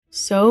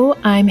So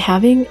I'm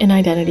having an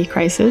identity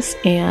crisis,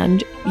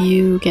 and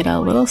you get a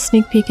little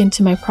sneak peek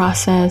into my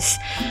process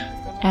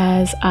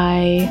as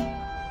I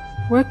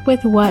work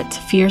with what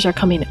fears are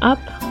coming up,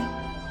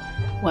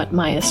 what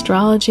my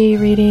astrology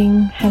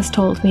reading has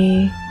told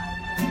me,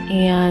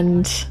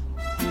 and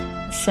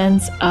a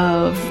sense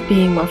of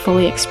being more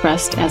fully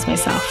expressed as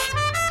myself.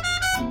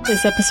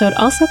 This episode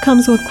also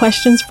comes with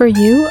questions for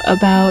you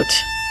about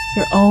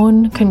your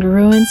own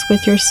congruence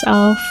with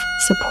yourself,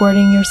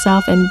 supporting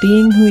yourself, and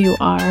being who you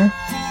are,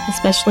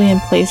 especially in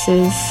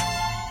places,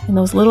 in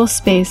those little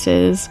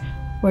spaces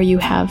where you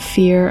have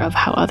fear of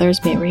how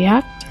others may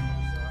react,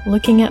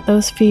 looking at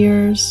those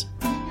fears,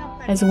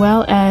 as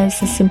well as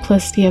the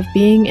simplicity of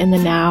being in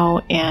the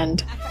now and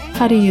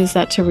how to use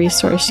that to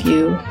resource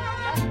you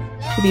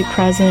to be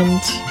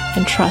present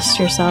and trust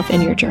yourself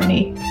in your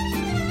journey,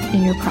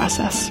 in your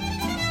process.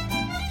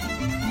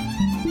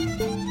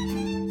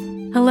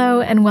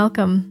 Hello and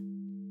welcome.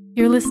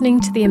 You're listening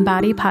to the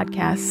Embody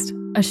Podcast,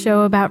 a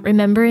show about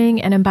remembering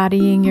and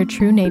embodying your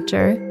true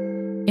nature,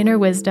 inner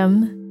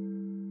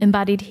wisdom,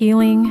 embodied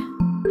healing,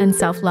 and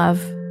self-love.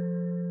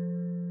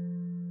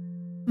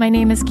 My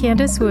name is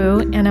Candace Wu,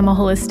 and I'm a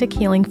holistic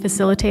healing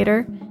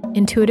facilitator,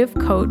 intuitive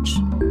coach,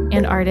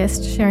 and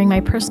artist sharing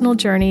my personal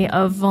journey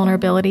of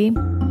vulnerability,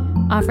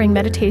 offering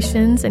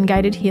meditations and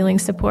guided healing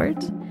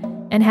support,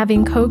 and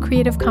having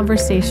co-creative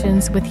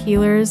conversations with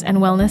healers and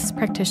wellness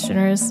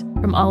practitioners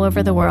from all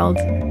over the world.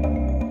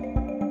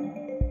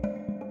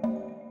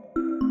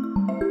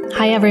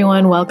 Hi,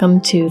 everyone.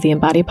 Welcome to the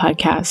Embody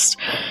Podcast.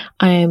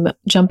 I'm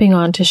jumping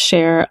on to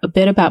share a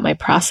bit about my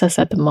process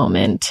at the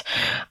moment.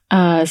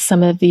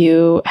 Some of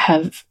you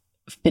have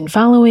been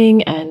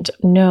following and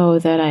know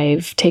that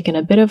I've taken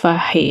a bit of a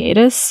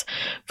hiatus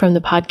from the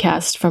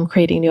podcast from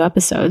creating new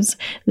episodes.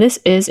 This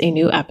is a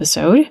new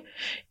episode,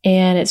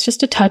 and it's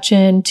just a touch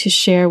in to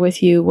share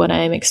with you what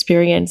I'm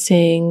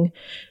experiencing,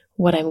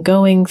 what I'm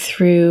going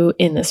through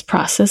in this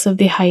process of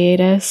the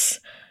hiatus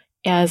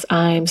as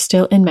I'm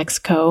still in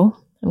Mexico.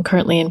 I'm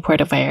currently in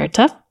Puerto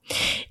Vallarta,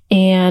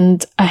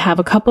 and I have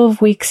a couple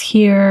of weeks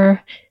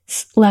here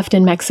left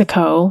in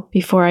Mexico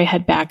before I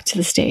head back to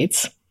the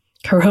States.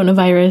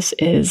 Coronavirus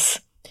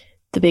is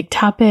the big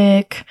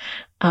topic.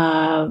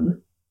 I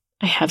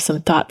have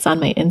some thoughts on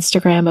my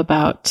Instagram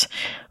about,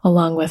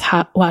 along with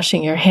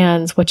washing your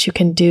hands, what you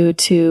can do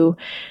to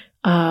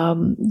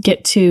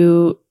get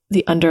to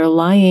the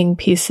underlying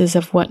pieces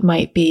of what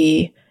might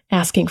be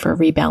asking for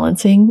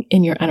rebalancing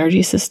in your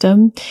energy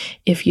system.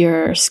 If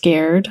you're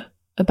scared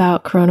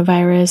about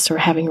coronavirus or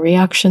having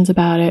reactions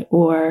about it,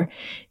 or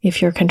if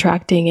you're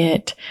contracting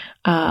it,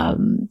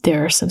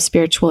 there are some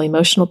spiritual,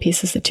 emotional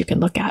pieces that you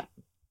can look at.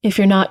 If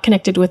you're not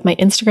connected with my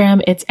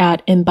Instagram, it's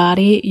at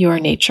Embody Your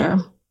Nature.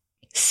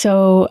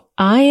 So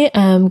I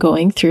am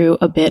going through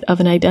a bit of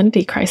an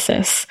identity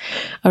crisis,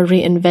 a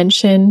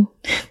reinvention,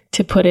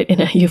 to put it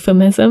in a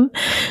euphemism,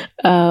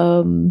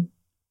 a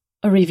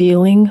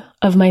revealing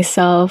of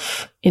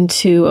myself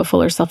into a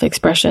fuller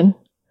self-expression,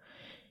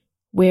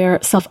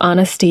 where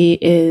self-honesty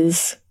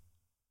is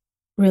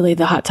really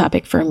the hot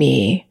topic for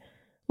me.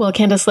 Well,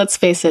 Candace, let's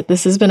face it,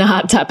 this has been a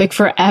hot topic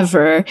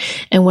forever.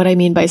 And what I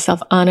mean by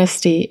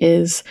self-honesty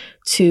is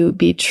to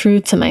be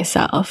true to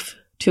myself,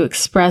 to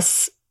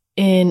express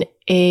in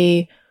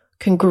a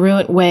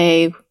congruent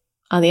way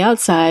on the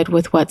outside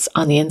with what's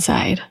on the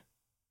inside.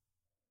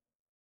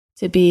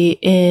 To be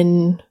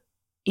in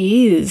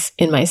ease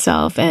in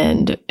myself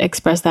and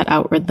express that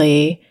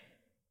outwardly,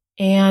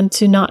 and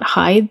to not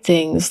hide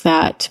things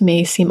that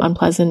may seem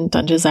unpleasant,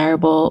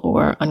 undesirable,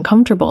 or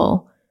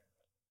uncomfortable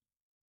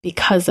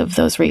because of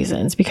those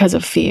reasons, because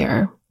of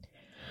fear.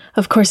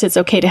 Of course, it's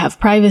okay to have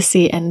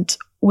privacy and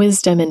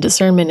wisdom and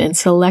discernment in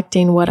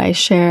selecting what I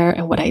share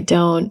and what I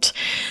don't.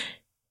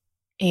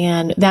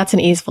 And that's an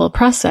easeful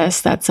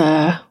process. That's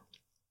a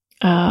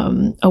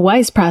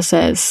wise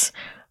process.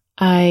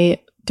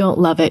 I don't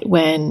love it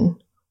when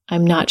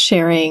I'm not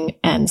sharing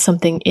and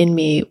something in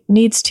me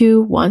needs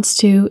to, wants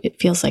to,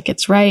 it feels like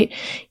it's right,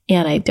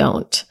 and I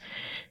don't.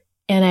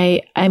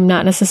 And I'm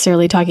not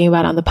necessarily talking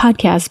about on the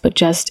podcast, but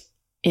just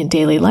in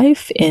daily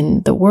life,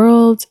 in the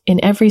world,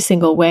 in every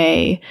single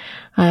way,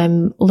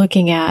 I'm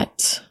looking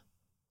at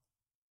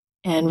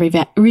and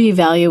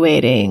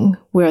reevaluating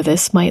where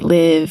this might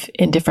live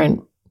in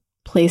different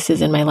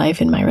places in my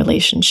life, in my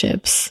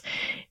relationships,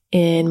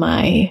 in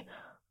my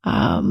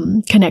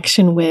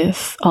connection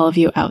with all of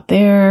you out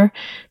there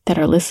that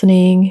are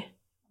listening,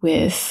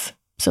 with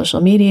social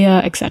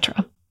media,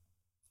 etc.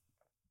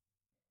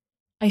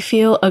 I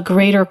feel a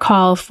greater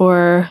call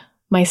for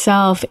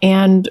myself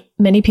and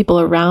many people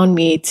around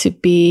me to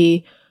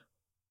be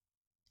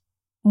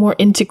more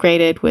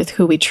integrated with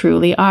who we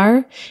truly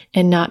are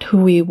and not who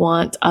we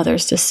want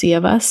others to see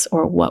of us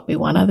or what we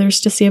want others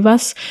to see of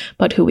us,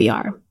 but who we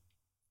are.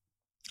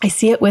 I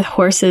see it with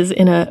horses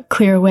in a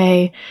clear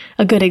way,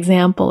 a good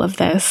example of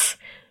this,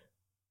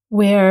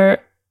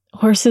 where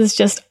horses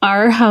just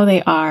are how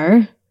they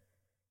are.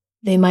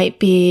 They might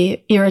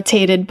be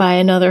irritated by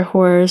another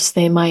horse.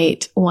 They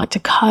might want to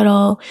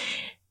cuddle.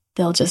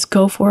 They'll just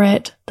go for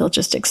it. They'll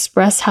just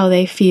express how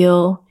they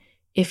feel.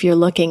 If you're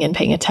looking and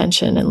paying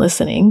attention and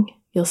listening,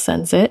 you'll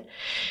sense it.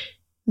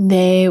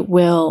 They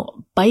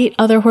will bite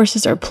other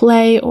horses or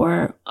play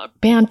or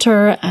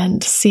banter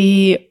and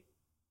see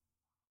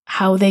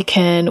how they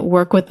can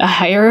work with a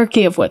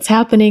hierarchy of what's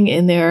happening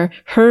in their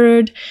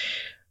herd.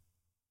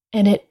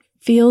 And it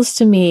feels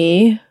to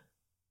me,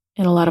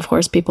 and a lot of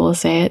horse people will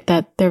say it,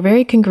 that they're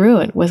very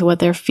congruent with what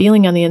they're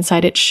feeling on the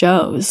inside. It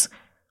shows.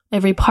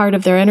 Every part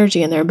of their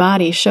energy in their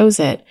body shows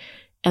it,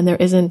 and there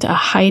isn't a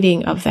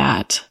hiding of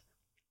that.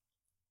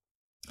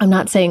 I'm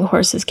not saying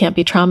horses can't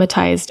be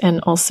traumatized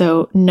and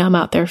also numb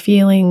out their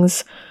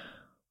feelings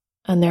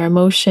and their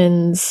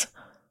emotions,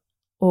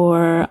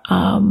 or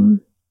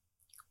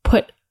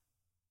put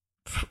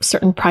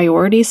certain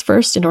priorities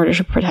first in order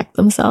to protect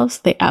themselves.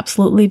 They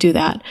absolutely do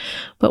that.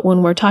 But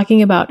when we're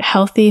talking about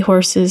healthy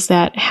horses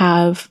that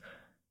have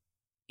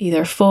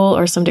either full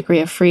or some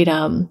degree of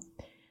freedom,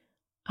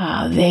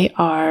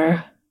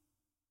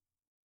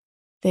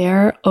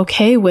 they're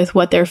okay with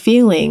what they're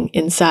feeling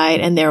inside,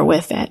 and they're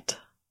with it.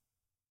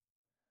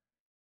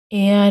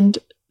 And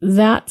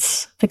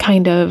that's the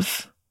kind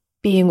of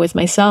being with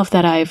myself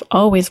that I've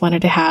always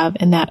wanted to have,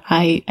 and that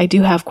I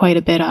do have quite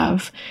a bit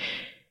of,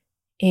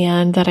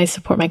 and that I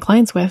support my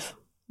clients with.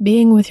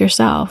 Being with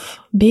yourself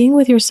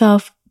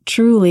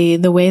truly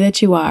the way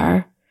that you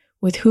are,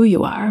 with who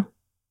you are.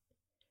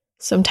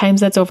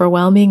 Sometimes that's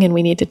overwhelming, and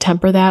we need to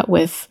temper that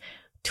with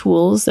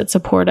tools that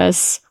support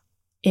us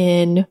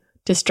in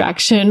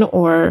distraction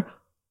or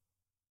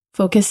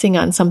focusing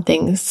on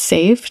something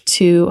safe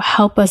to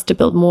help us to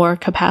build more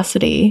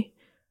capacity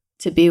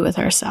to be with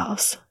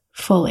ourselves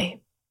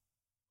fully,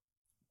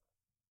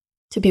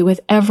 to be with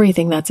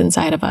everything that's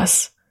inside of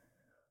us.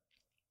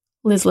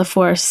 Liz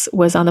LaForce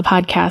was on the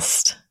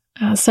podcast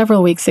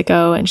several weeks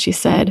ago, and she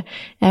said,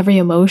 every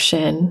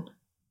emotion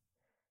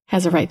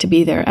has a right to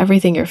be there.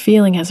 Everything you're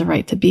feeling has a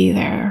right to be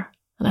there.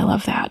 And I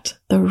love that.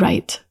 The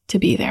right to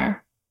be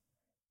there.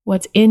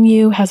 What's in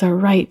you has a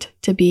right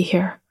to be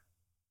here.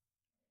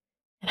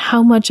 And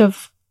how much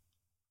of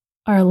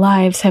our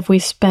lives have we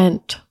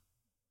spent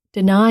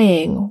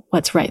denying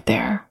what's right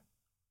there,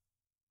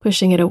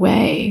 pushing it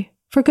away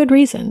for good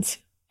reasons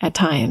at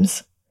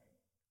times?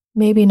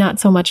 Maybe not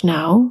so much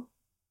now,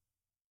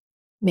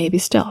 maybe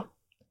still.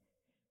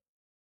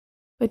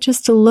 But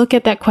just to look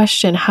at that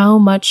question, how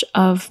much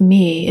of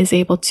me is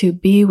able to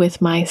be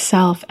with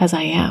myself as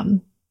I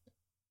am?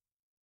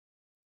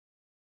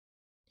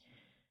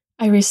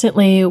 I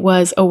recently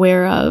was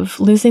aware of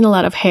losing a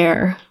lot of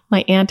hair.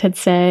 My aunt had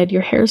said,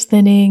 your hair's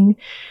thinning,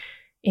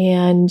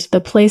 and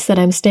the place that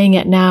I'm staying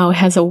at now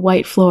has a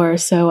white floor,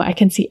 so I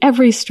can see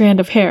every strand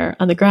of hair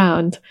on the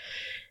ground.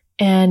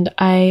 And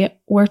I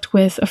worked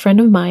with a friend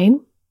of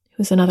mine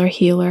who's another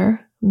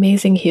healer,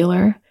 amazing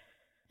healer.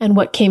 And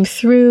what came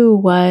through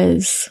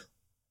was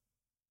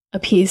a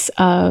piece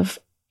of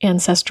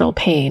ancestral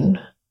pain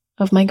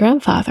of my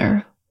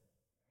grandfather.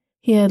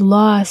 He had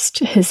lost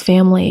his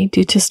family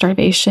due to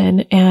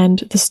starvation, and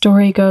the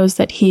story goes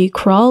that he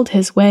crawled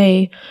his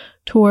way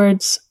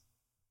towards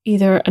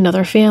either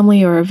another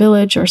family or a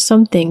village or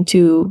something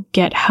to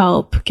get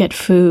help, get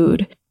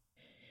food.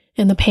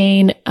 And the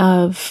pain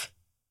of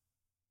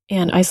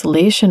and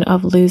isolation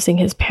of losing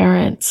his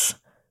parents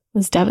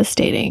was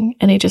devastating,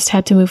 and he just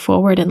had to move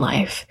forward in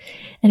life.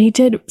 And he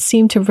did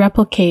seem to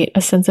replicate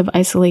a sense of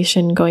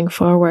isolation going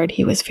forward.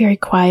 He was very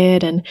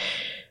quiet and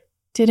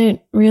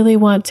didn't really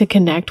want to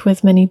connect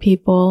with many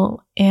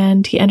people,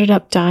 and he ended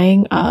up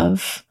dying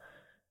of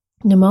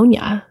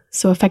pneumonia,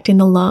 so affecting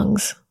the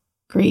lungs,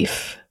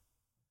 grief.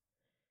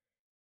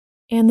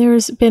 And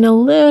there's been a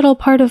little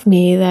part of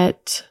me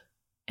that,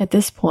 at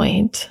this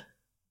point,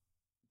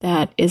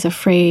 that is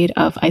afraid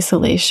of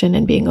isolation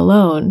and being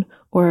alone,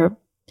 or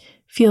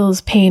feels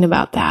pain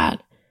about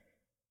that.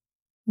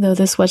 Though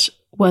this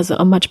was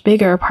a much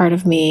bigger part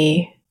of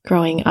me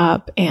growing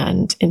up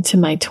and into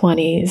my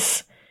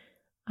 20s,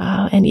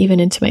 and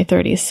even into my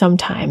 30s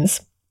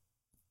sometimes.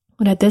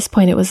 But at this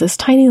point, it was this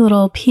tiny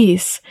little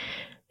piece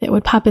that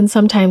would pop in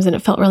sometimes, and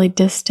it felt really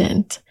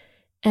distant.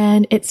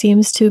 And it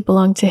seems to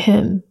belong to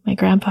him, my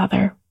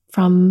grandfather,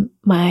 from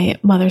my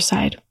mother's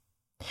side.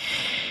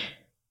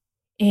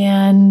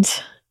 And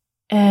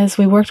as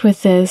we worked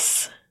with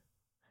this,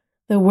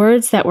 the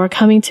words that were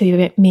coming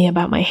to me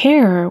about my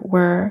hair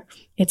were,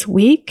 it's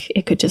weak,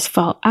 it could just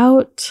fall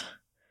out,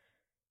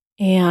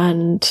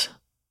 and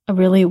I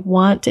really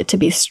want it to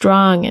be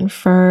strong and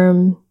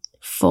firm,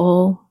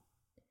 full,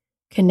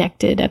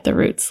 connected at the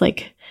roots.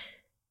 Like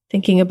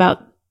thinking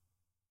about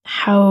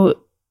how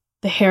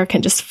the hair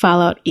can just fall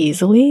out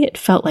easily. It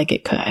felt like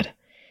it could.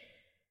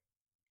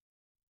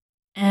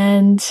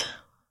 And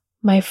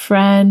my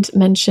friend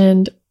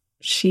mentioned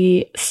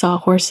she saw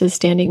horses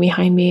standing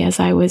behind me as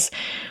I was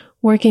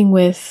working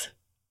with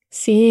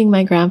seeing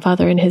my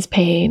grandfather in his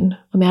pain,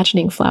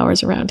 imagining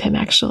flowers around him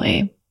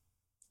actually,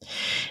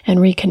 and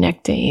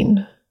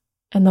reconnecting,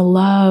 and the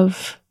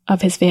love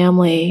of his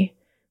family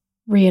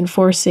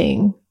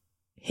reinforcing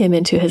him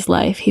into his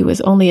life. He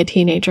was only a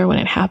teenager when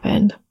it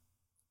happened.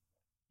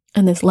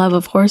 and this love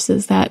of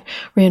horses that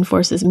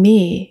reinforces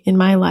me in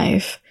my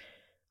life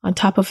on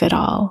top of it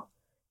all.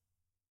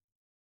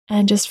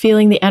 And just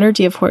feeling the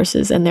energy of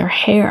horses and their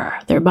hair,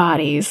 their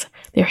bodies.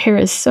 Their hair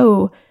is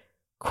so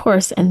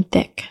coarse and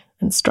thick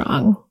and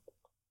strong.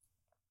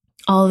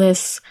 All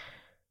this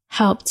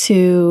helped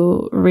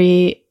to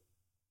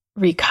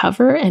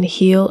recover and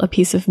heal a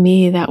piece of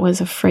me that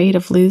was afraid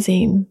of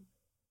losing.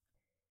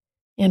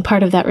 And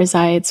part of that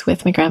resides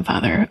with my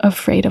grandfather,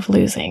 afraid of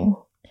losing.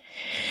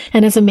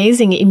 And it's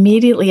amazing.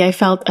 Immediately, I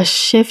felt a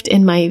shift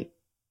in my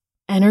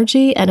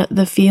energy and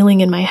the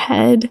feeling in my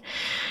head.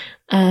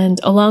 And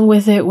along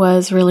with it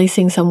was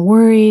releasing some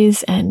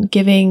worries and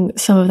giving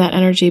some of that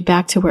energy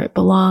back to where it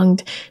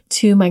belonged,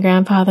 to my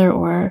grandfather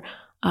or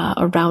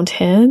around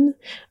him,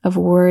 of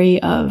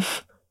worry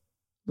of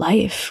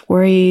life,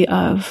 worry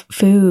of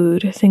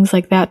food, things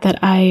like that, that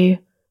I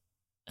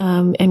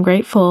am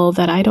grateful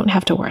that I don't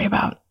have to worry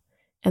about.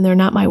 And they're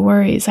not my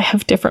worries. I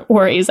have different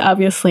worries,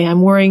 obviously.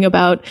 I'm worrying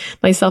about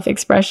my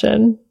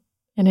self-expression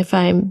and if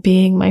I'm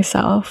being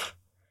myself.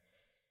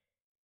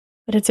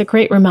 But it's a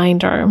great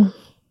reminder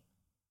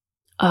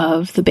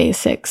of the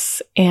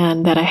basics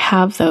and that I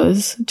have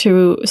those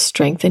to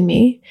strengthen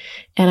me.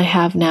 And I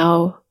have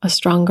now a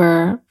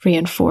stronger,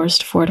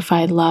 reinforced,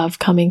 fortified love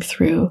coming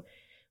through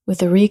with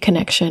the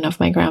reconnection of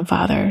my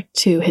grandfather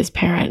to his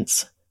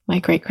parents, my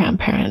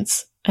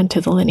great-grandparents, and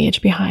to the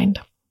lineage behind.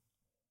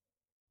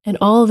 And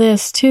all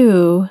this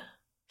too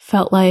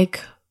felt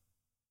like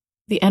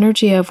the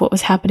energy of what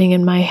was happening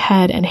in my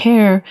head and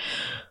hair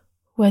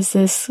was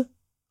this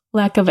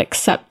lack of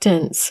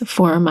acceptance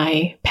for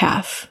my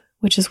path,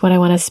 which is what I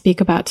want to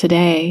speak about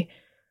today,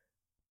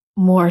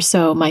 more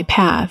so my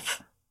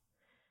path,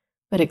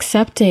 but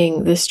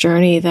accepting this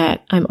journey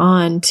that I'm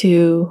on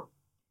to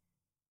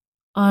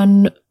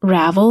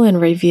unravel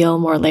and reveal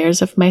more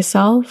layers of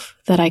myself,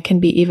 that I can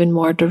be even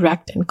more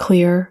direct and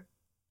clear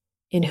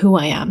in who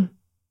I am.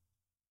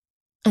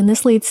 And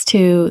this leads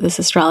to this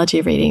astrology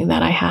reading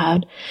that I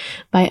had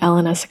by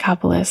Elena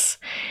Sakopoulos,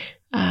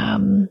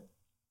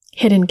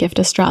 Hidden Gift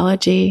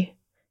Astrology.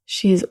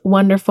 She's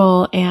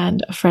wonderful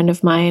and a friend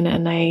of mine,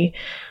 and I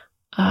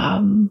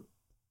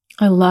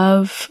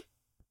love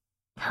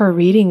her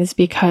readings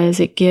because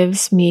it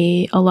gives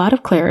me a lot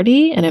of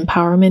clarity and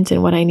empowerment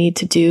in what I need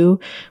to do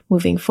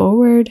moving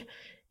forward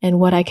and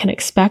what I can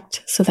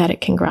expect so that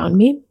it can ground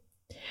me.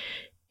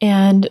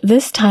 And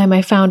this time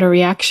I found a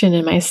reaction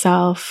in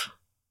myself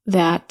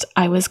that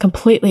I was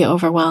completely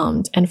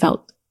overwhelmed and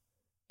felt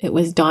it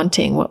was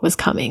daunting what was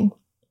coming.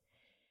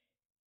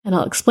 And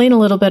I'll explain a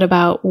little bit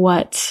about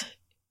what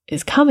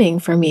is coming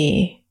for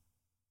me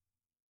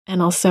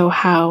and also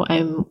how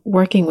I'm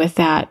working with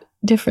that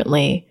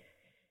differently.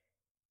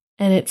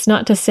 And it's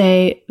not to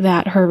say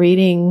that her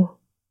reading,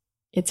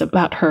 it's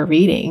about her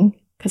reading,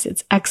 because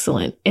it's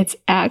excellent. It's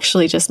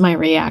actually just my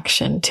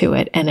reaction to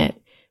it, and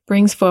it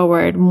brings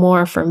forward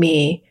more for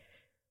me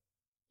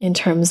in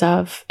terms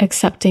of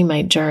accepting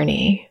my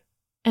journey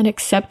and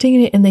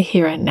accepting it in the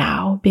here and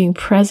now, being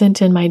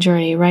present in my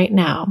journey right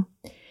now,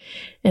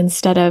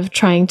 instead of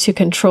trying to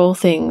control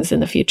things in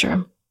the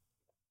future.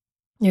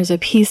 There's a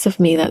piece of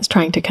me that's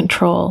trying to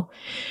control,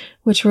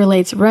 which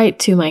relates right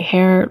to my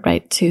hair,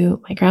 right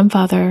to my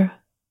grandfather.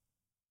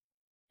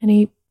 And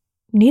he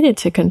needed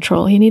to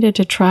control. He needed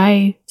to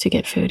try to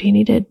get food. He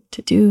needed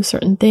to do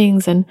certain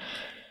things. And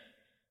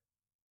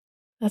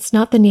that's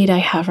not the need I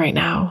have right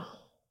now.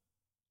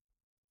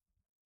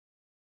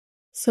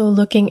 So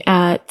looking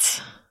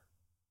at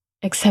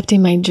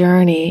accepting my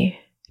journey,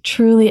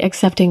 truly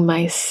accepting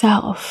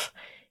myself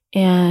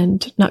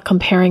and not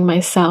comparing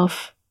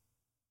myself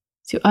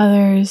to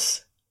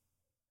others,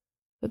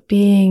 but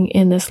being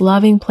in this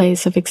loving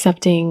place of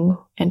accepting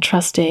and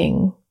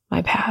trusting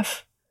my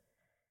path.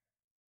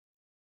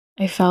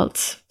 I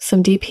felt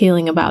some deep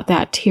healing about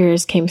that.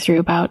 Tears came through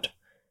about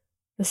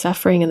the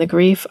suffering and the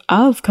grief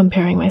of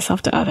comparing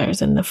myself to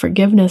others and the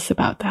forgiveness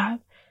about that,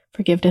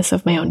 forgiveness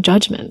of my own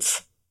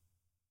judgments.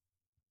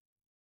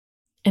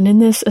 And in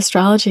this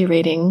astrology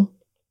reading,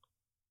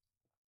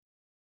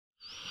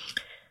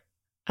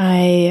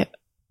 I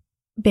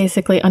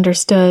basically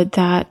understood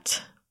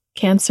that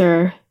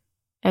Cancer,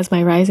 as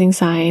my rising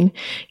sign,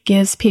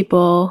 gives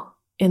people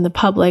in the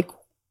public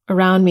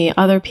around me,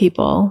 other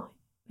people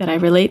that I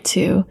relate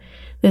to,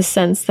 this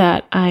sense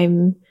that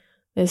I'm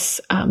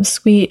this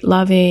sweet,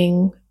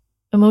 loving,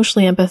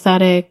 emotionally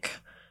empathetic,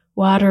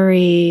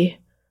 watery,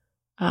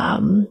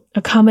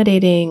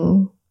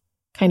 accommodating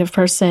kind of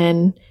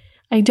person.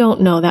 I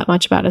don't know that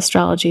much about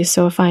astrology,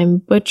 so if I'm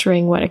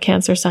butchering what a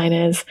Cancer sign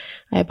is,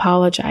 I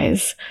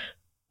apologize.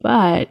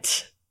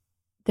 But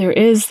there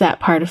is that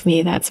part of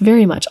me that's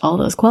very much all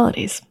those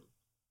qualities.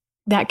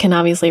 That can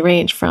obviously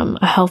range from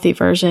a healthy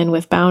version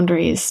with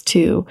boundaries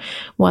to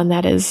one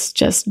that is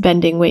just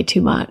bending way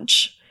too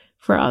much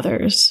for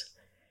others.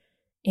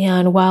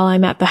 And while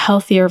I'm at the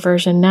healthier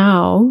version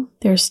now,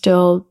 there's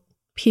still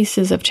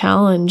pieces of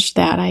challenge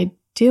that I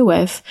deal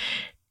with.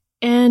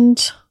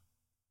 And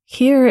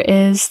here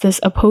is this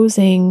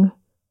opposing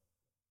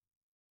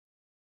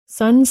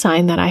sun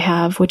sign that I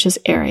have, which is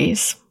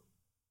Aries.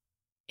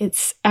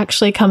 it's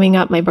actually coming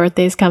up. My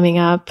birthday's coming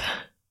up.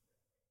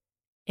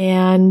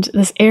 And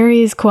this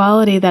Aries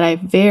quality that I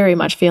very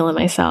much feel in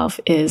myself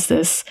is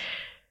this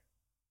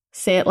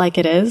say it like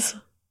it is,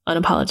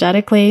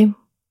 unapologetically,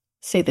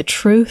 say the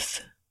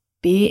truth,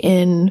 be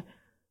in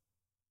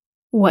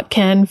what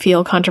can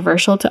feel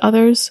controversial to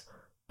others,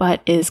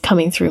 but is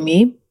coming through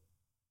me,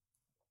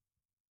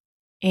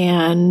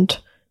 and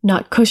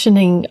not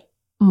cushioning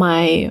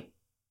my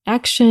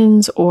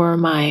actions or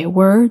my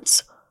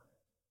words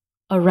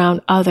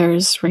around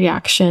others'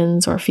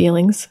 reactions or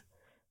feelings,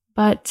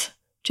 but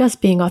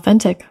just being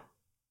authentic.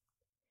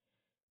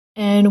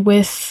 And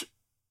with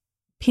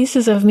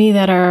pieces of me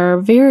that are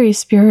very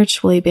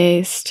spiritually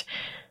based,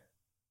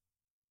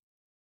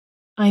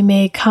 I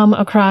may come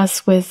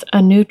across with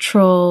a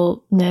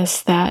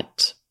neutralness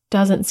that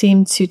doesn't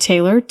seem to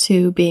tailor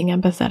to being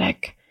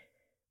empathetic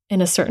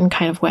in a certain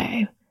kind of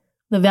way.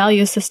 The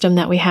value system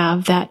that we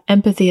have, that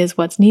empathy is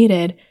what's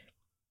needed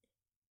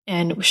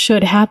and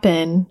should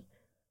happen,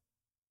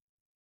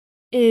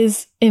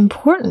 is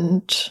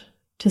important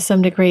to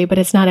some degree, but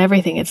it's not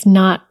everything. It's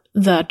not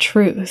the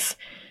truth.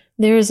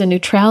 There is a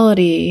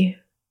neutrality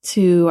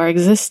to our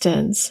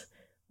existence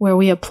where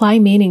we apply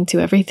meaning to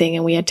everything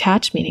and we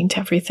attach meaning to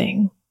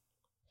everything.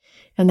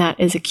 And that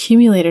is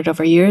accumulated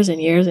over years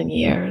and years and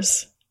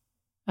years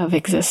of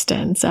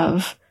existence,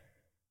 of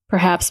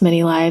perhaps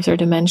many lives or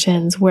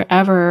dimensions,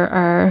 wherever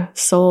our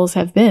souls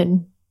have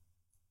been,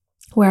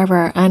 wherever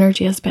our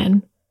energy has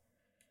been.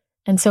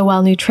 And so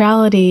while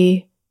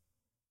neutrality,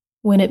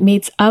 when it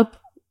meets up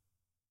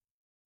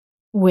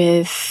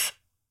with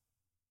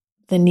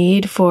the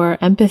need for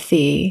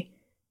empathy,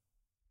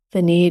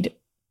 the need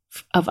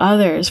of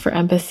others for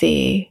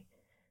empathy,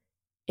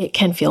 it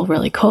can feel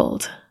really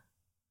cold.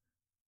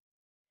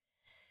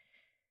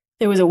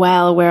 There was a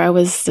while where I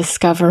was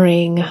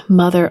discovering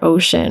Mother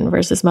Ocean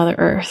versus Mother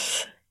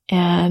Earth,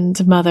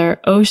 and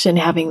Mother Ocean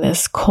having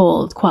this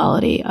cold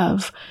quality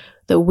of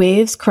the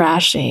waves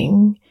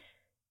crashing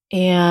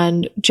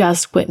and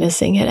just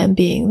witnessing it and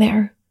being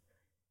there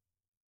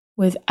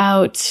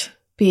without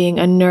being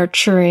a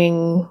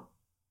nurturing,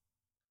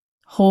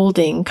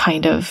 holding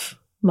kind of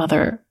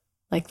mother,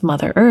 like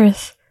Mother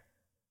Earth.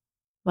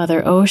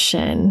 Mother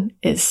Ocean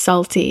is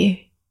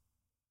salty.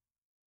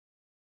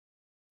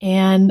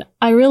 And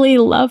I really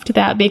loved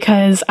that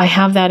because I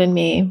have that in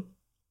me.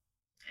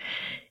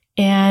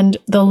 And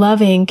the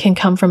loving can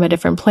come from a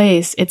different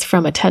place. It's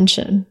from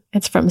attention.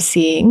 It's from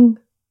seeing,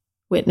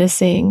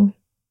 witnessing,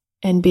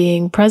 and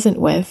being present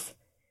with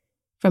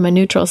from a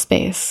neutral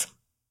space.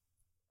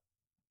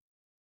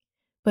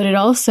 But it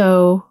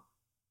also,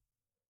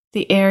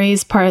 the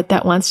Aries part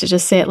that wants to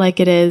just say it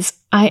like it is,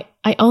 I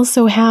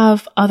also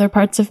have other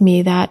parts of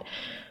me that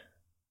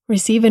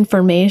receive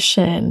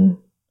information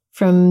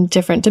from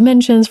different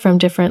dimensions, from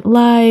different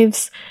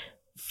lives.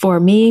 For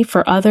me,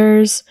 for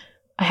others,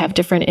 I have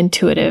different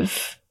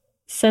intuitive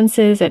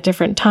senses at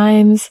different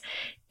times.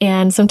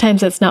 And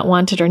sometimes it's not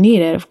wanted or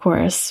needed, of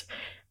course.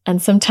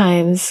 And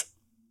sometimes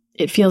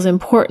it feels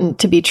important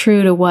to be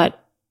true to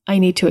what I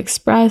need to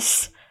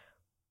express.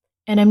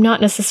 And I'm not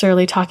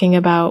necessarily talking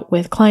about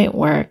with client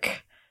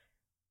work,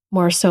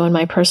 more so in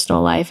my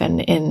personal life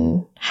and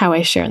in how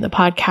I share in the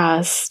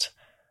podcast.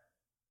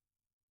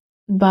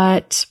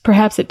 But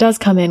perhaps it does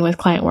come in with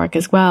client work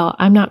as well.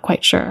 I'm not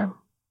quite sure.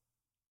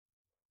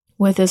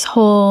 With this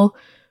whole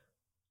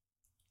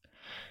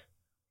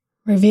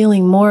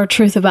revealing more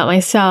truth about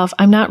myself,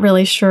 I'm not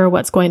really sure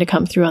what's going to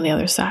come through on the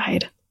other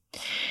side.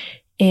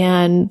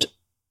 And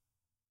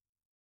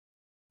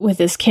with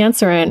this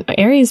Cancer and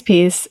Aries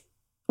piece,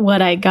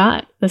 what I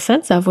got the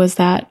sense of was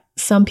that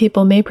some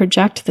people may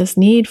project this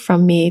need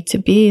from me to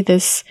be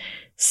this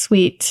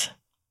sweet,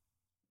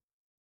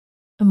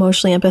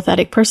 emotionally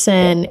empathetic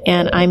person,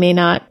 and I may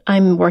not.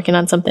 I'm working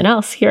on something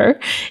else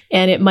here,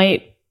 and it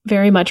might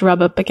very much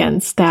rub up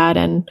against that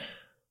and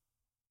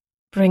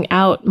bring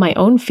out my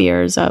own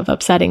fears of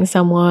upsetting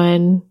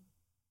someone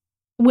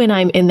when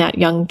I'm in that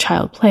young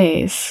child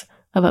place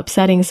of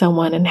upsetting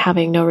someone and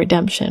having no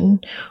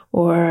redemption,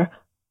 or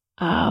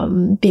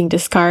being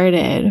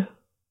discarded,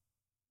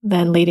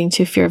 then leading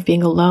to fear of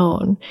being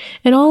alone.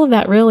 And all of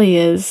that really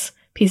is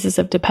pieces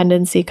of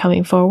dependency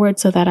coming forward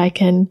so that I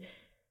can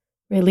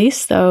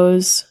release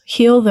those,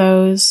 heal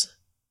those,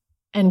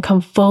 and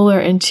come fuller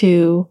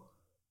into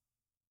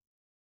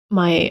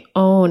my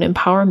own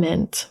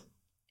empowerment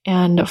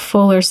and a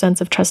fuller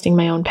sense of trusting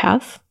my own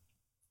path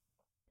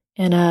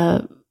and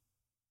a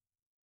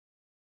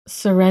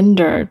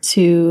surrender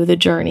to the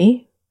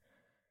journey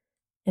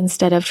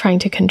instead of trying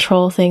to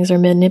control things or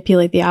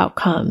manipulate the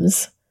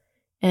outcomes.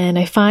 And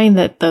I find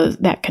that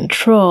that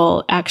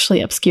control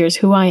actually obscures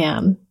who I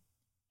am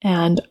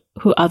and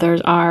who others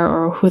are,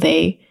 or who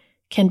they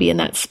can be in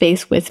that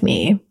space with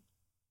me.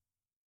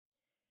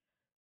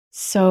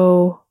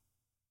 So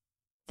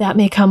that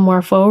may come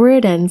more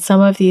forward, and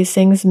some of these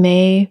things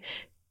may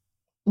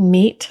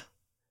meet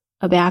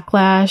a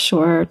backlash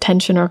or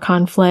tension or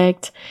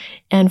conflict.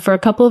 And for a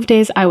couple of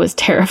days, I was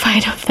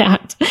terrified of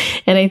that.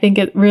 And I think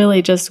it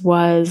really just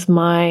was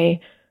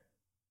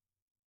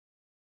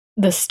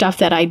the stuff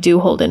that I do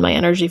hold in my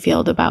energy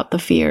field about the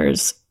fear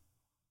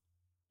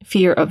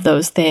of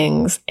those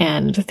things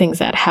and things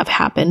that have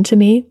happened to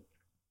me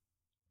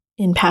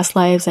in past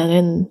lives and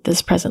in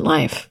this present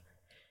life.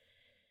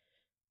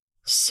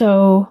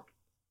 So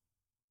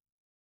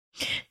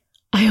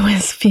I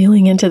was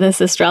feeling into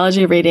this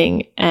astrology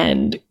reading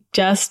and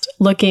just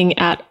looking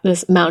at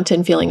this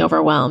mountain, feeling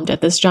overwhelmed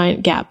at this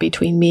giant gap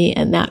between me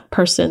and that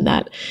person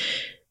that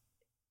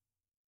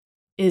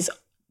is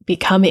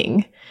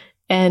becoming.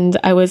 And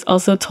I was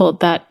also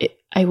told that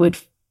I would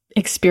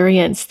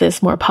experience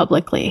this more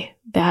publicly,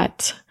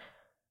 that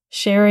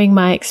sharing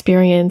my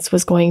experience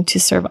was going to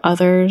serve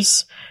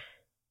others,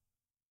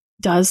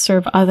 does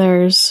serve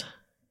others.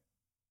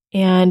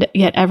 And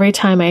yet every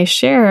time I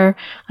share,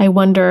 I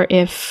wonder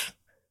if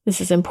this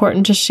is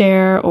important to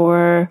share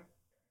or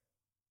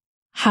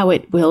how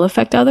it will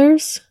affect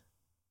others.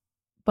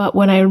 But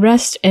when I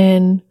rest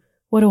in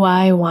what do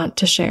I want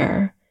to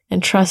share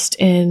and trust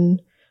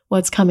in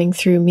what's coming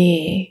through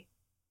me,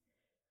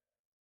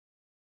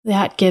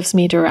 that gives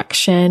me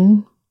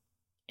direction,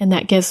 and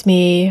that gives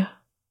me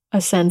a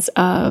sense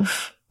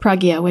of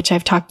pragya, which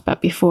I've talked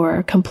about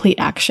before, complete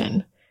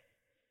action,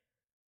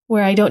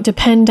 where I don't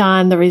depend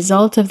on the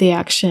result of the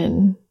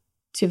action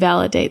to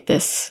validate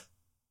this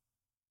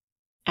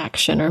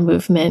action or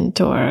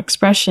movement or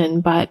expression,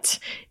 but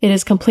it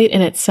is complete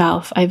in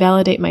itself. I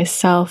validate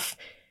myself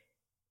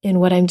in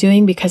what I'm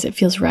doing because it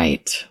feels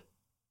right.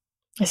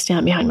 I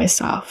stand behind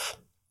myself.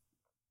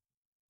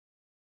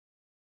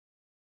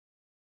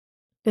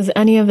 Does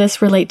any of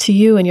this relate to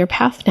you in your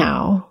path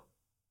now?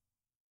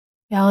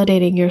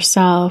 Validating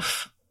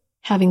yourself,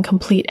 having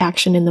complete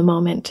action in the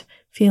moment,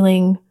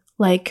 feeling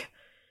like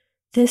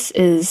this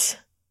is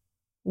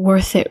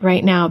worth it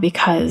right now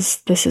because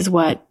this is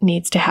what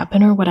needs to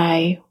happen or what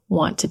I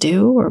want to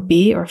do or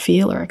be or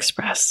feel or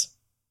express.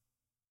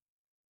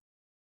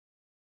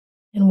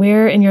 And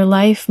where in your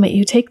life might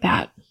you take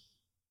that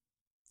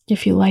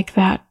if you like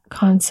that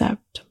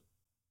concept?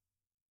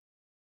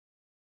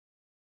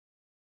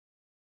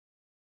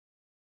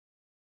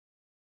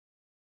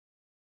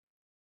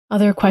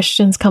 Other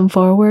questions come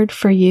forward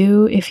for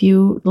you if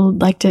you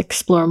would like to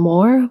explore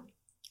more.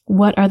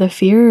 What are the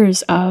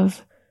fears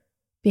of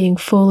being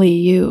fully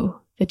you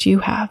that you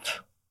have?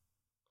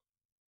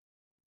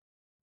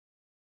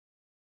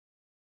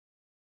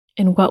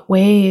 In what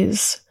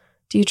ways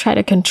do you try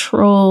to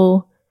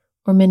control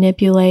or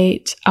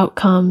manipulate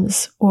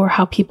outcomes or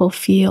how people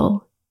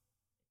feel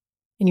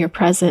in your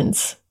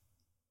presence?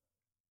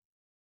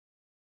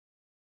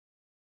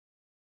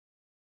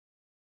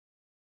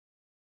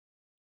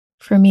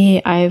 For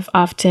me, I've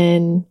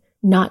often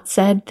not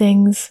said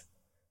things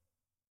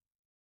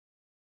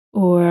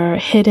or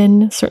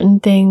hidden certain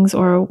things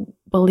or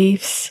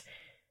beliefs.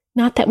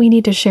 Not that we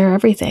need to share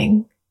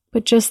everything,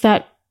 but just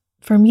that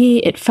for me,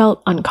 it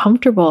felt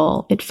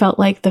uncomfortable. It felt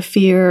like the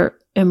fear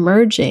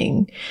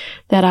emerging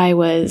that I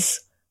was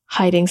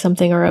hiding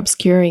something or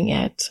obscuring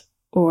it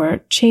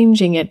or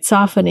changing it,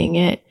 softening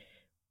it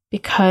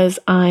because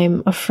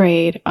I'm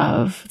afraid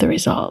of the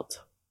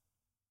result.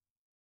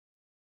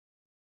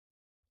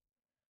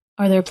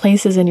 Are there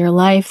places in your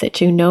life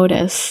that you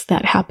notice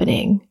that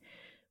happening,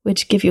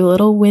 which give you a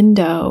little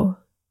window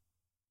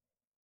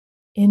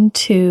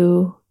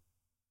into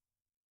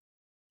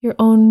your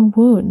own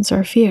wounds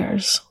or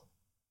fears?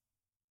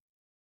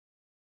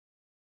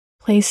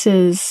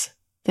 Places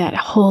that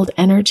hold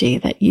energy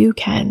that you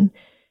can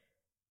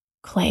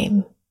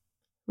claim,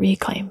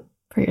 reclaim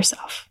for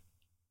yourself.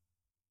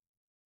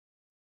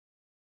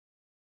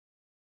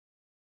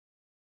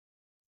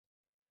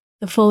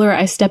 The fuller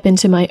I step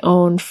into my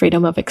own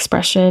freedom of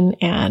expression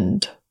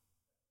and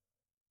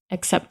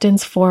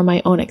acceptance for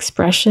my own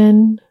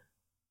expression,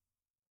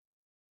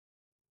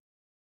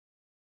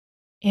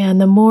 and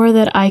the more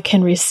that I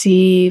can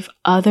receive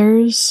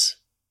others,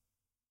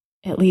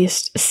 at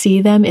least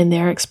see them in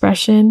their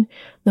expression,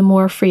 the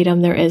more freedom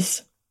there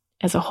is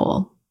as a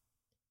whole,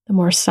 the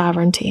more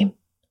sovereignty.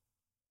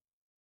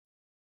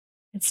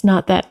 It's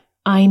not that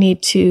I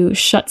need to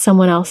shut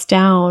someone else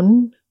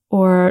down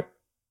or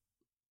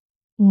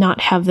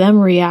not have them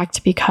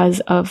react because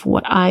of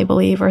what I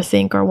believe or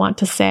think or want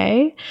to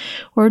say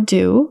or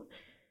do,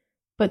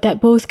 but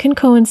that both can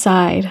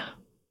coincide,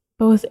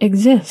 both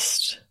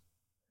exist.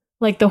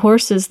 Like the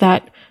horses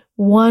that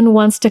one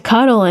wants to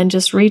cuddle and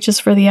just reaches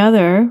for the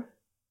other,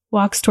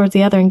 walks towards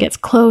the other and gets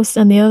close,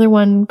 and the other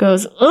one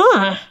goes,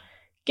 "Ugh,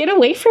 get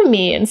away from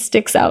me," and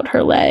sticks out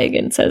her leg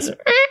and says,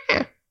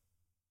 "Argh."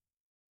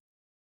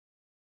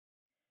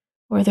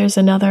 Or there's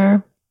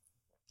another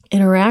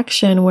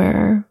interaction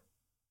where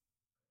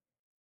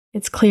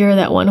it's clear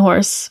that one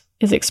horse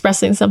is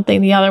expressing something,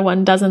 the other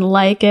one doesn't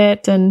like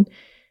it, and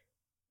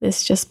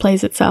this just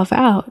plays itself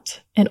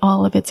out, and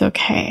all of it's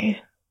okay.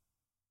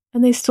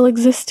 And they still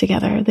exist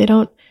together. They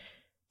don't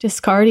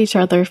discard each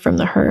other from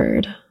the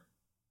herd.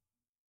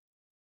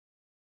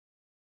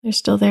 They're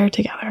still there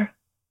together.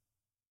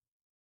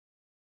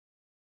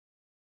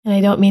 And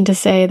I don't mean to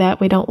say that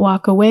we don't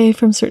walk away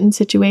from certain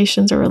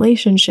situations or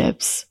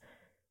relationships,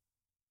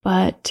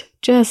 but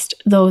just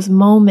those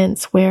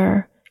moments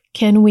where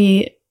can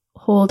we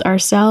hold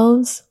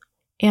ourselves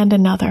and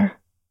another?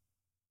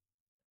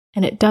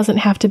 And it doesn't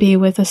have to be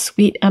with a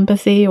sweet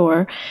empathy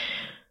or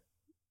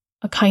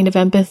a kind of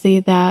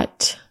empathy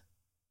that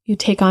you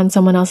take on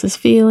someone else's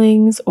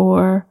feelings,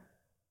 or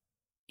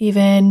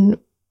even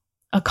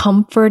a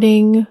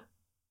comforting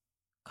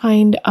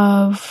kind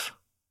of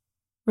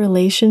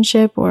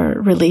relationship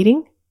or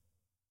relating.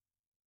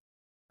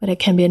 But it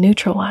can be a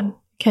neutral one.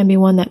 It can be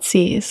one that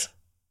sees.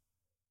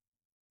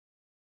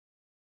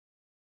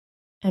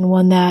 And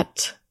one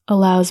that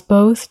allows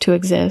both to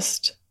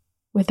exist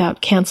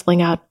without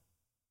canceling out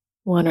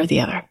one or the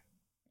other.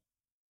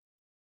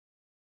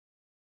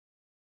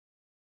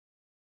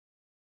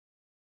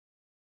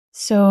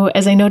 So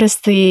as I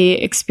noticed the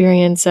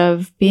experience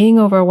of being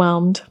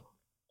overwhelmed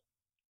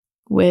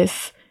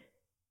with,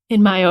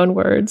 in my own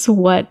words,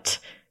 what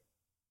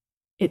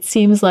it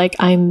seems like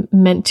I'm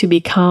meant to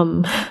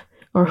become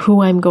or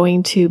who I'm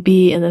going to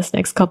be in this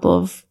next couple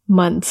of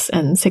months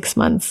and 6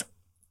 months,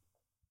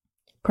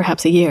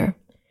 perhaps a year,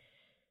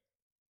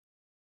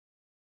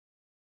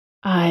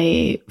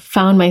 I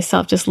found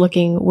myself just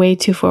looking way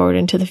too forward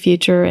into the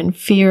future and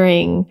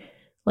fearing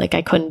like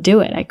I couldn't do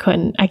it. I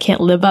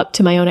can't live up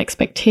to my own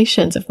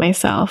expectations of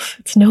myself.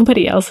 It's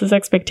nobody else's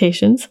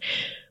expectations.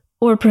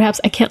 Or perhaps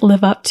I can't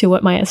live up to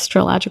what my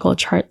astrological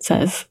chart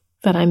says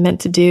that I'm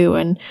meant to do,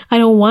 and I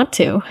don't want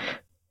to.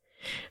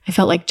 I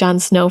felt like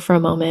Jon Snow for a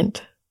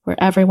moment, where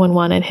everyone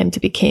wanted him to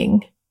be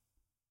king.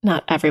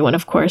 Not everyone,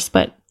 of course,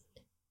 but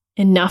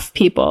enough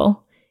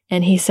people.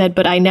 And he said,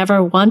 but I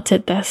never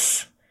wanted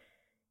this.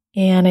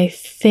 And I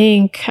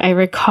think I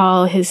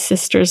recall his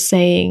sisters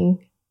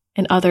saying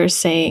and others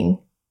saying,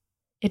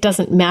 it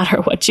doesn't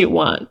matter what you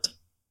want.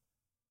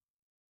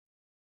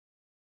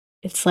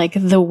 It's like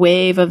the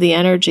wave of the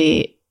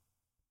energy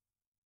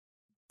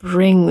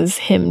brings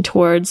him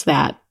towards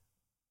that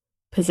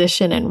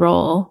position and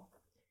role.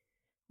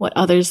 What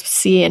others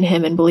see in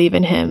him and believe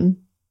in him.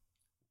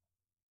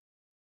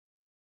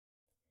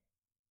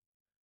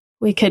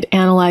 We could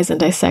analyze and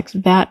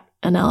dissect that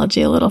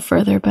analogy a little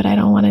further, but I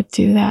don't want to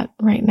do that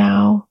right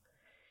now.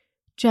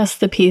 Just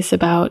the piece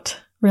about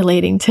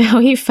relating to how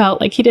he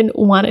felt like he didn't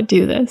want to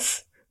do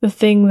this, the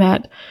thing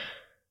that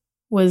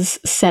was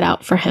set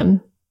out for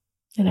him,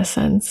 in a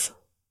sense.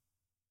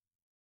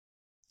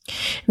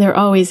 There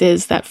always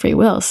is that free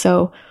will.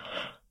 So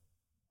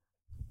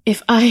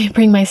if I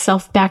bring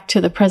myself back to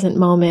the present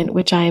moment,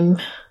 which I'm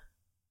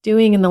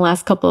doing in the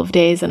last couple of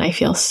days, and I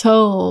feel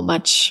so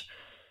much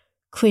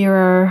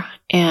clearer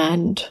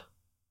and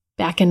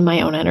back in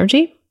my own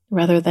energy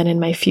rather than in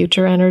my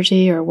future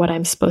energy or what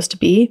I'm supposed to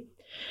be.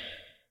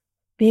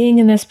 Being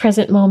in this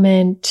present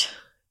moment,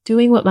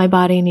 doing what my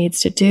body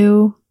needs to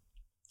do.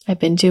 I've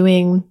been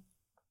doing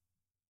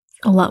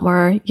a lot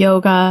more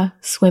yoga,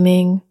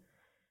 swimming,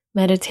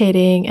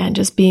 meditating, and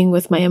just being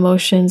with my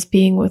emotions,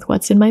 being with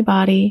what's in my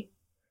body,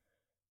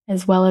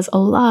 as well as a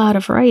lot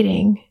of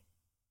writing.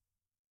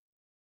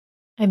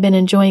 I've been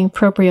enjoying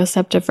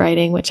proprioceptive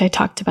writing, which I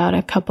talked about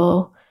a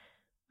couple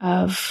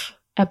of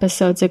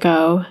episodes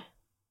ago.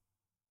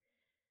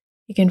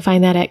 You can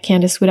find that at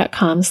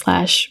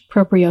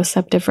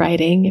CandiceWu.com/proprioceptive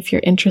writing if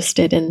you're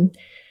interested in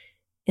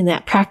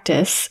that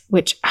practice,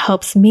 which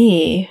helps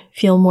me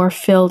feel more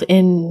filled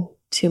in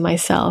to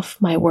myself,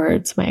 my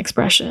words, my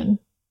expression,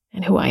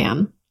 and who I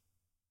am.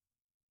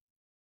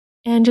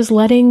 And just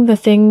letting the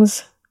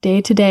things day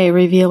to day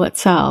reveal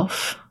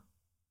itself,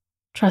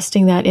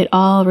 trusting that it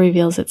all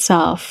reveals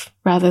itself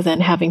rather than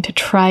having to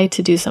try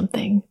to do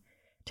something,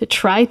 to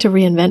try to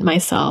reinvent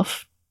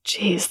myself.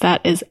 Geez,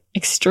 that is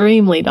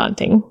extremely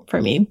daunting for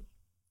me.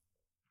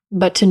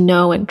 But to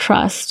know and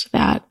trust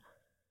that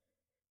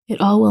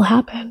it all will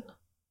happen.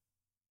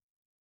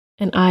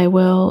 And I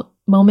will,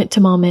 moment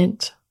to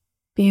moment,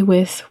 be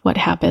with what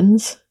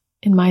happens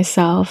in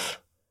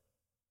myself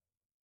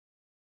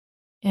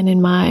and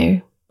in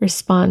my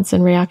response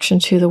and reaction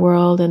to the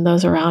world and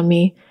those around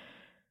me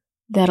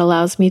that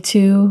allows me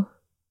to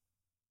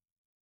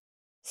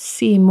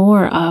see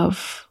more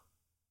of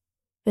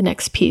the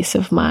next piece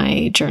of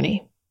my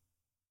journey.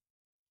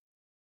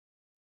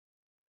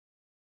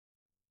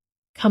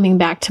 Coming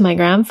back to my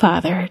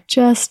grandfather,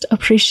 just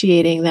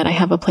appreciating that I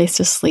have a place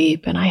to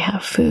sleep and I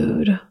have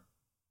food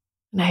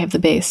and I have the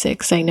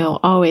basics, I know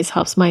always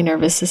helps my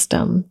nervous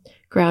system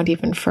ground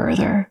even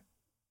further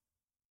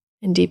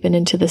and deepen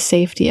into the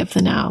safety of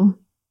the now.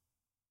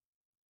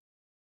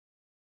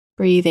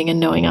 Breathing and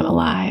knowing I'm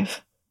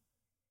alive.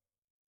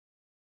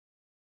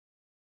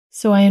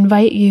 So I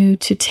invite you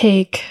to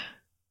take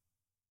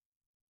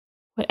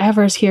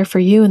whatever's here for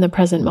you in the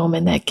present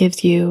moment that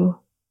gives you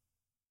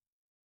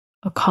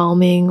a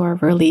calming or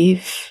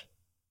relief,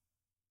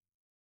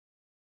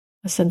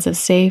 a sense of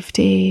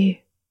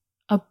safety,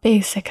 a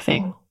basic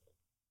thing.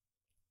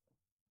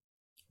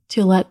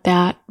 To let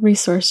that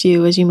resource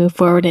you as you move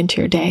forward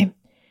into your day,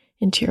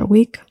 into your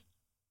week,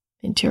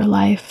 into your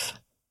life.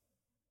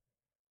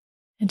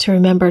 And to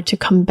remember to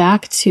come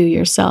back to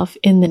yourself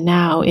in the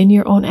now, in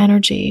your own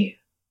energy,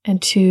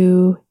 and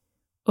to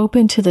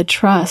open to the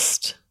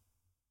trust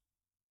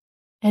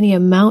any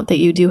amount that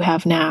you do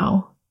have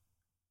now.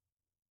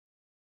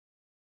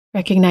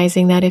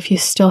 Recognizing that if you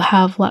still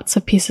have lots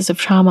of pieces of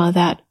trauma,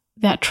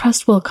 that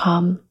trust will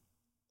come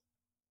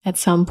at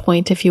some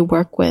point if you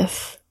work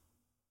with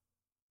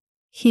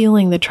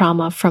healing the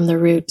trauma from the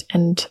root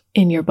and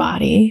in your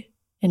body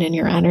and in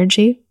your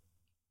energy.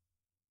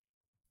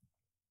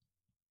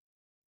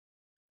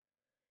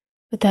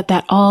 But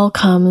that all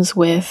comes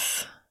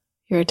with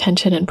your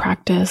attention and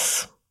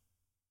practice.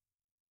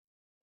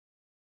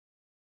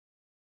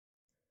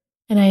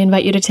 And I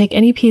invite you to take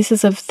any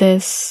pieces of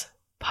this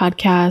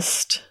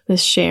podcast,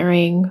 this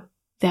sharing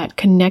that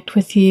connect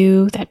with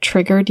you, that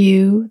triggered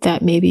you,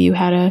 that maybe you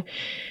had a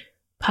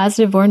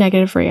positive or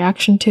negative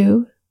reaction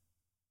to,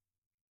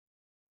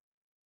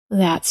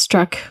 that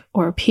struck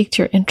or piqued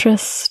your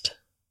interest,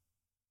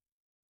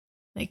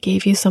 that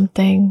gave you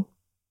something.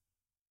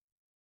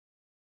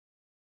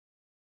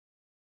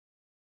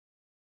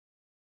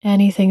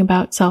 Anything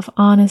about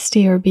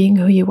self-honesty or being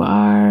who you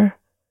are,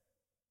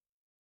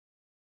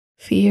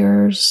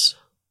 fears,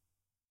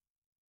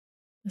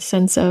 a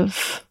sense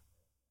of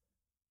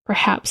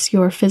perhaps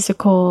your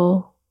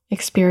physical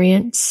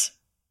experience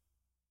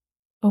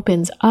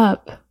opens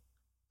up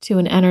to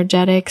an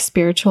energetic,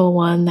 spiritual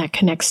one that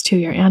connects to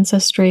your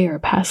ancestry or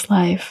past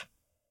life.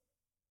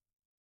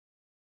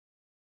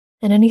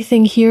 And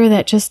anything here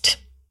that just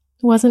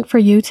wasn't for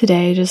you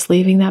today, just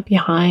leaving that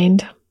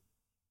behind.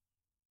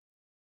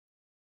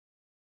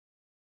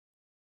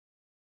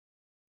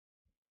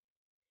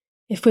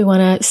 If we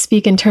want to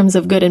speak in terms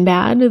of good and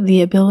bad,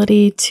 the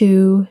ability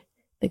to,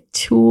 the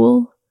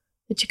tool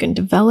that you can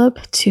develop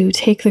to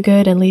take the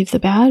good and leave the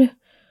bad,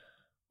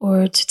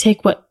 or to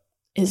take what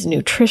is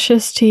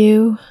nutritious to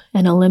you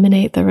and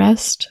eliminate the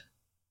rest,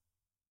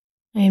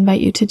 I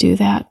invite you to do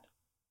that.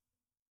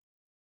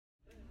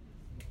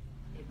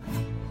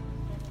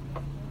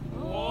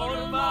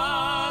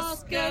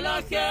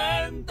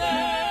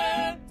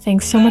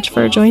 Thanks so much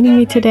for joining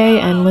me today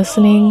and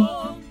listening.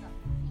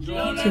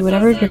 To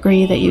whatever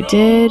degree that you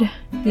did,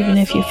 even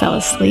if you fell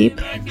asleep.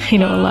 I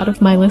know a lot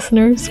of my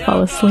listeners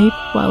fall asleep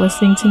while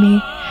listening to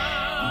me.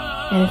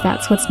 And if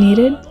that's what's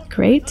needed,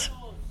 great.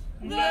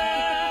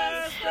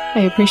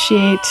 I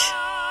appreciate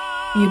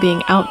you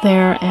being out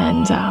there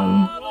and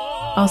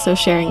also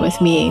sharing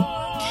with me.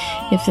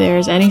 If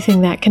there's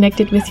anything that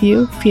connected with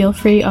you, feel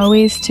free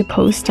always to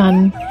post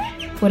on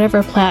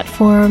whatever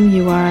platform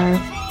you are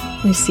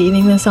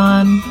receiving this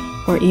on,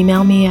 or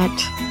email me at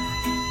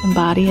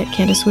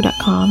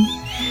embody@CandiceWu.com.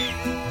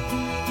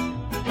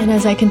 And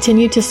as I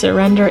continue to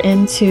surrender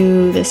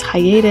into this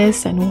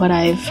hiatus and what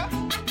I've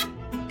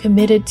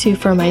committed to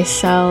for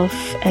myself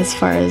as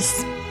far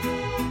as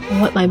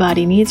what my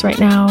body needs right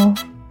now,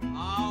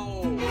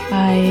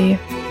 I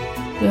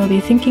will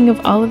be thinking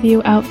of all of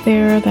you out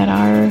there that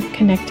are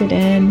connected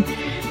in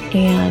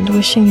and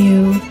wishing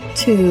you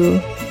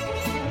to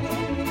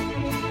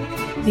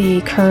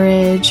the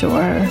courage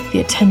or the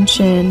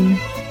attention,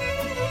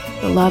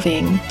 the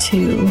loving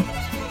to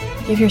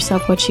give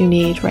yourself what you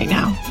need right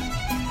now.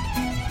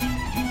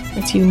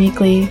 It's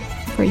uniquely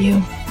for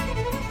you.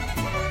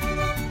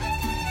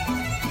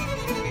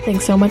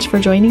 Thanks so much for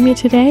joining me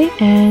today,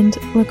 and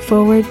look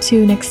forward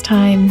to next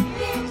time.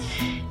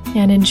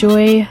 And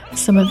enjoy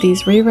some of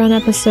these rerun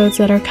episodes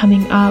that are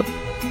coming up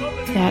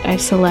that I've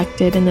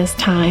selected in this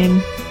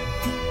time.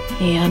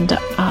 And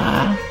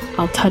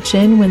I'll touch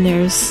in when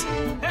there's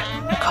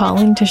a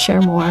calling to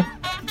share more.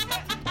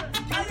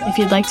 If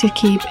you'd like to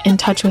keep in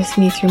touch with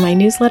me through my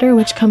newsletter,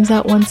 which comes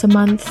out once a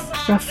month,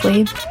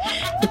 roughly,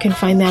 you can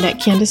find that at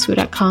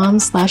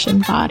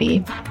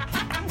CandiceWu.com/embody.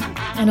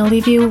 And I'll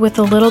leave you with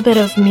a little bit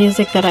of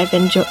music that I've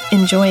been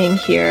enjoying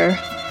here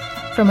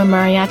from a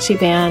mariachi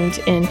band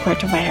in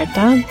Puerto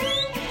Vallarta,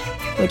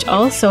 which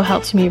also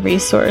helped me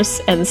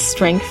resource and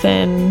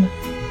strengthen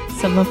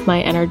some of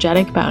my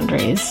energetic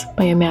boundaries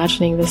by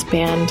imagining this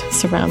band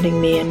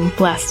surrounding me and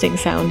blasting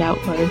sound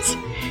outwards,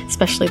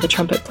 especially the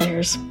trumpet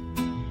players.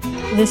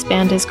 This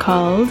band is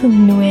called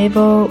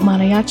Nuevo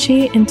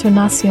Mariachi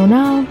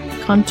Internacional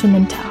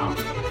Continental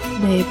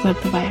de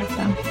Puerto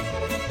Vallarta.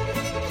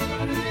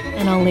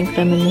 And I'll link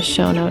them in the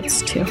show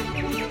notes too.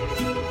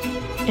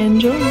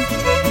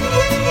 Enjoy!